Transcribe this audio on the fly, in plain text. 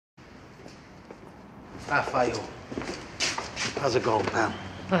Rafael, how's it going, pal?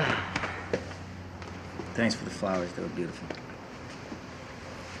 Thanks for the flowers. They were beautiful.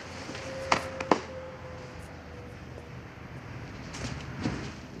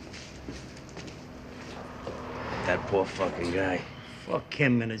 That poor fucking guy. Fuck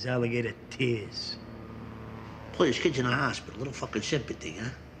him and his alligator tears. Please, kid's in the hospital. Little fucking sympathy, huh?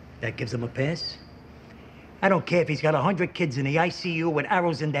 That gives him a pass? I don't care if he's got 100 kids in the ICU with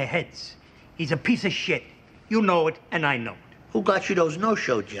arrows in their heads. He's a piece of shit. You know it, and I know it. Who got you those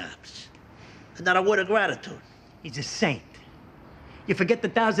no-show jobs? And not a word of gratitude. He's a saint. You forget the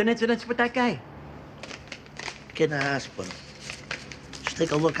 1,000 incidents with that guy? Kid in the hospital. Just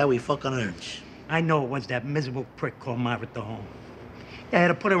take a look how he fucking earns. I know it was that miserable prick called Martha home. They had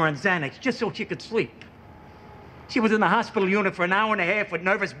to put her on Xanax just so she could sleep. She was in the hospital unit for an hour and a half with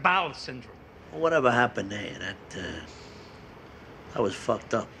nervous bowel syndrome. Well, whatever happened there, that was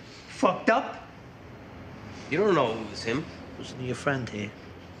fucked up. Fucked up? You don't know it was him. Wasn't your friend here?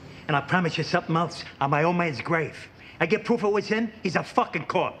 And I promise you something else. On my old man's grave. I get proof it was him, he's a fucking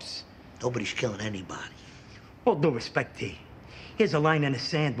corpse. Nobody's killing anybody. All due respect, T. Here's a line in the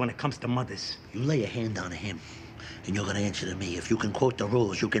sand when it comes to mothers. You lay a hand on him, and you're gonna answer to me. If you can quote the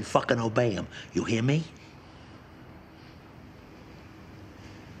rules, you can fucking obey them. You hear me?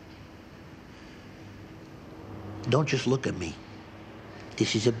 Don't just look at me.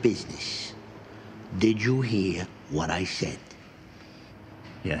 This is a business. Did you hear what I said?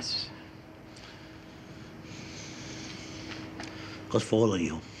 Yes. Goes for all of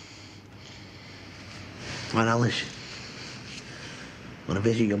you. Well, now listen. I'm gonna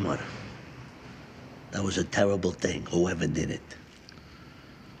visit your mother. That was a terrible thing, whoever did it.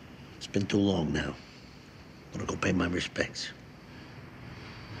 It's been too long now. I'm gonna go pay my respects.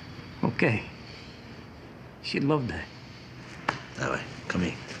 Okay. She'd love that. All right, come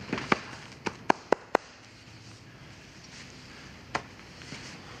here.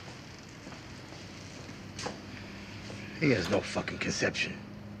 He has no fucking conception.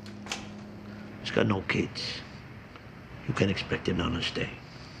 He's got no kids. You can't expect him to understand.